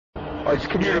Oh, just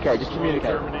communicate. Just communicate.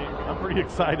 Germany. I'm pretty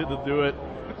excited to do it.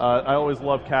 I always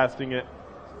love casting it.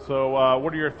 So,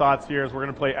 what are your thoughts here as we're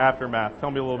going to play Aftermath?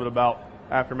 Tell me a little bit about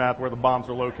Aftermath, where the bombs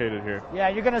are located here. Yeah,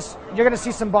 you're gonna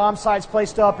see some bomb sites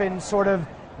placed up in sort of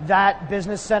that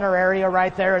business center area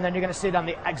right there, and then you're gonna see it on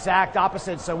the exact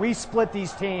opposite. So we split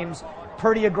these teams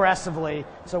pretty aggressively.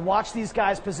 So watch these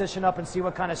guys position up and see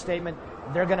what kind of statement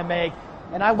they're gonna make.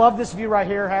 And I love this view right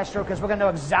here, Hastro, because we're gonna know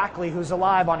exactly who's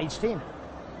alive on each team.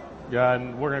 Yeah,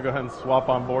 and we're gonna go ahead and swap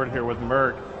on board here with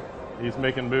Merc. He's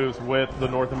making moves with the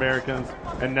North Americans,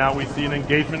 and now we see an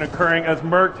engagement occurring as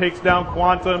Merc takes down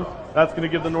Quantum. That's going to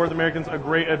give the North Americans a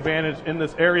great advantage in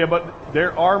this area, but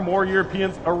there are more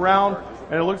Europeans around,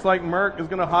 and it looks like Merc is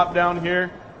going to hop down here.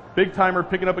 Big Timer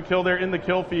picking up a kill there in the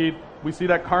kill feed. We see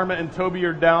that Karma and Toby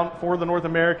are down for the North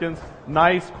Americans.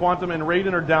 Nice, Quantum and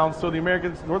Raiden are down, so the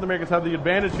North Americans have the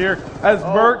advantage here as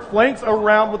Merc flanks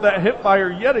around with that hip fire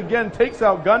yet again, takes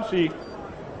out Gunshi,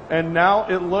 and now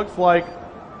it looks like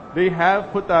they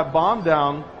have put that bomb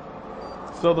down.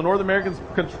 So the North Americans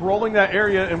controlling that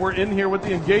area, and we're in here with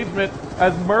the engagement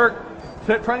as Merc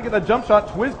trying to get that jump shot.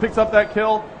 Twiz picks up that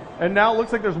kill, and now it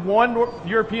looks like there's one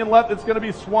European left. It's going to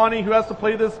be Swanee, who has to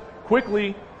play this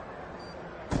quickly.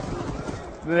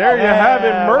 There you have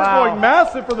it. Merc going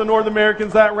massive for the North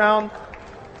Americans that round.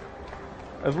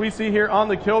 As we see here on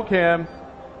the kill cam,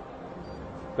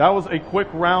 that was a quick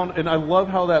round, and I love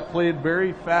how that played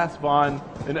very fast, Vaughn,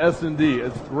 in S&D.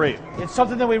 It's great. It's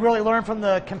something that we really learned from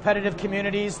the competitive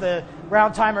communities. The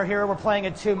round timer here, we're playing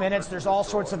at 2 minutes. There's all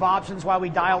sorts of options while we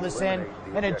dial this in,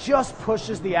 and it just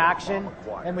pushes the action,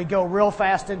 and we go real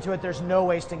fast into it. There's no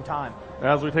wasting time.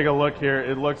 As we take a look here,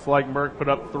 it looks like Merc put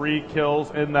up 3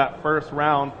 kills in that first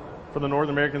round for the North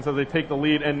Americans as they take the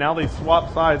lead, and now they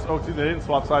swap sides. Oh, excuse me, they didn't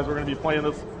swap sides. We're going to be playing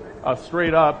this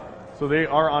straight up. So they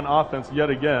are on offense yet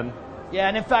again. Yeah,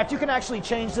 and in fact, you can actually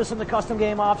change this in the custom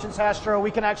game options, Hastro. We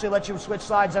can actually let you switch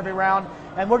sides every round,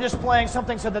 and we're just playing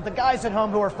something so that the guys at home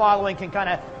who are following can kind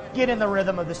of get in the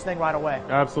rhythm of this thing right away.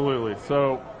 Absolutely.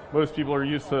 So most people are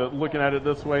used to looking at it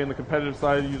this way. In the competitive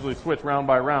side, you usually switch round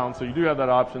by round, so you do have that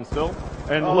option still.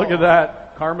 And look at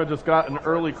that. Karma just got an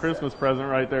early Christmas present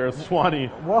right there. Swanee.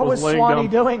 What was Swanee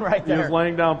doing right there? He was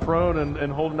laying down prone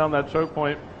and holding down that choke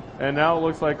point. And now it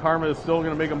looks like Karma is still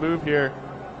going to make a move here.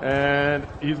 And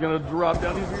he's going to drop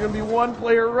down. He's going to be one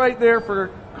player right there for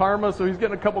Karma. So he's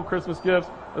getting a couple Christmas gifts.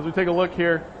 As we take a look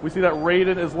here, we see that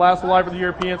Raiden is last alive for the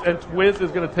Europeans. And Twiz is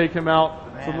going to take him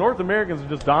out. Man. So the North Americans are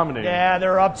just dominating. Yeah,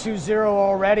 they're up 2-0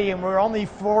 already. And we're only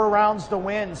 4 rounds to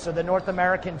win. So the North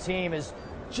American team is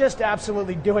just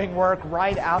absolutely doing work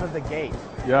right out of the gate.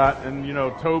 Yeah, and you know,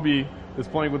 Toby is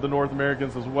playing with the North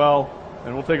Americans as well.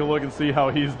 And we'll take a look and see how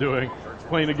he's doing.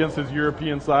 Playing against his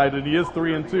European side, and he is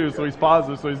 3-2, so he's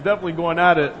positive. So he's definitely going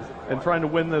at it and trying to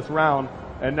win this round.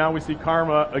 And now we see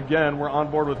Karma again. We're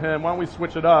on board with him. Why don't we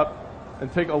switch it up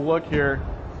and take a look here?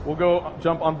 We'll go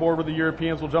jump on board with the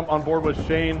Europeans. We'll jump on board with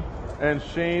Shane, and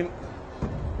Shane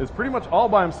is pretty much all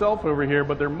by himself over here.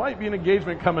 But there might be an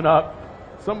engagement coming up.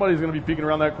 Somebody's going to be peeking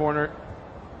around that corner.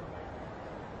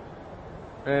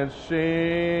 And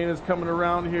Shane is coming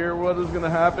around here. What is going to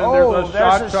happen? Oh, there's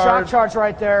a shock charge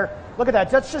right there. Look at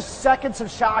that. That's just seconds of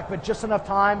shock, but just enough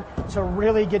time to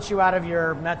really get you out of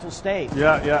your mental state.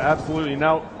 Yeah, absolutely.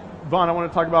 Now, Vaughn, I want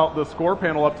to talk about the score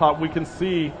panel up top. We can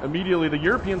see immediately the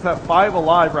Europeans have 5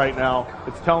 alive right now.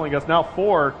 It's telling us now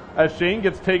 4 as Shane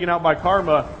gets taken out by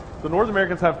Karma. The North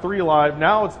Americans have 3 alive.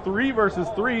 Now it's 3 versus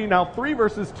 3. Now 3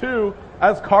 versus 2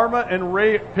 as Karma and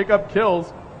Ray pick up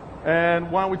kills. And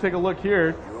why don't we take a look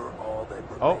here?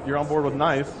 Oh, you're on board with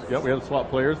Nice. Yep, we have to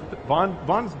swap players.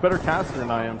 Vaughn's a better caster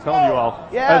than I am, telling you all.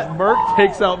 Yeah. As Merc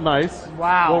takes out Nice.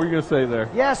 Wow. What were you going to say there?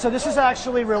 Yeah, so this is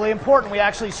actually really important. We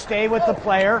actually stay with the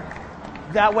player.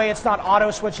 That way it's not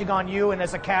auto-switching on you, and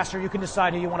as a caster, you can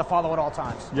decide who you want to follow at all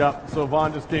times. Yep, so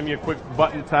Vaughn just gave me a quick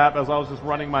button tap as I was just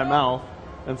running my mouth.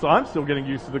 And so I'm still getting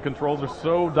used to the controls. They're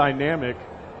so dynamic.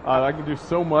 I can do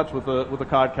so much with the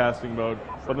Codcasting mode.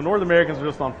 But the North Americans are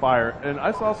just on fire. And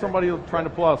I saw somebody trying to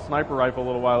pull out a sniper rifle a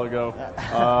little while ago.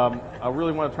 I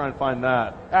really want to try and find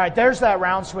that. All right, there's that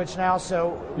round switch now.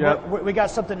 So yep. we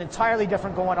got something entirely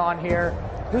different going on here.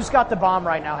 Who's got the bomb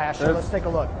right now, Hasher? Let's take a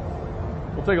look.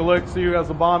 We'll take a look, see who has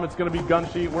the bomb. It's going to be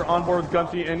Gunshi. We're on board with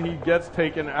Gunshi, and he gets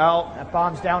taken out. That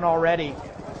bomb's down already.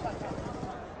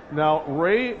 Now,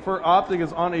 Ray for Optic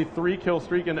is on a 3-kill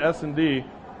streak in S&D.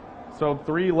 So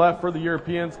 3 left for the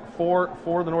Europeans, 4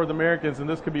 for the North Americans, and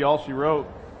this could be all she wrote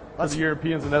for the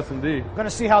Europeans in S&D. We're going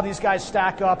to see how these guys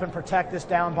stack up and protect this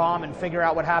down bomb and figure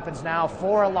out what happens now.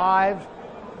 4 alive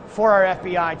for our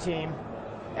FBI team.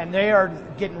 and they are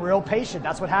getting real patient.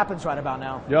 That's what happens right about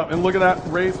now. Yep, and look at that.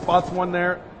 Ray spots one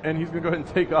there, and he's going to go ahead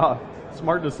and take off.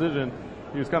 Smart decision.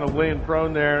 He was kind of laying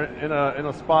prone there in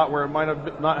a spot where it might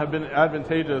have not have been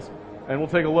advantageous. And we'll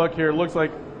take a look here. It looks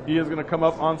like he is going to come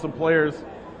up on some players.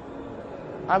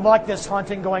 I like this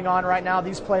hunting going on right now.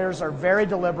 These players are very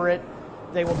deliberate.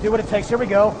 They will do what it takes. Here we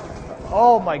go.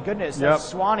 Oh, my goodness. Yep. That's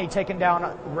Swanee taking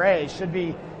down Ray. Should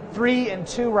be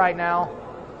 3-2 right now.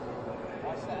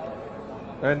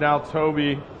 And now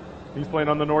Toby, he's playing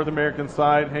on the North American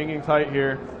side, hanging tight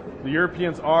here. The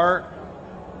Europeans are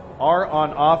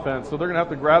on offense, so they're going to have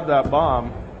to grab that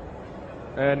bomb.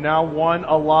 And now one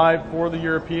alive for the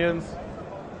Europeans.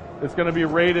 It's going to be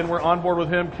Raiden. We're on board with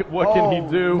him. What can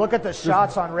he do? Look at the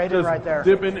shots on Raiden right there.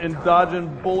 Dipping and dodging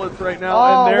bullets right now.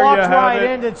 Oh, and there walked you have right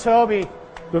it. into Toby.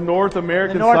 The North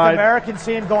American The North side. American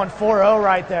team going 4-0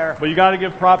 right there. But you got to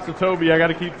give props to Toby. I got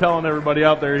to keep telling everybody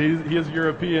out there he is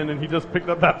European, and he just picked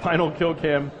up that final kill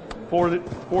cam for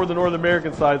the North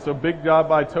American side. So big job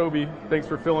by Toby. Thanks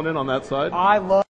for filling in on that side. I love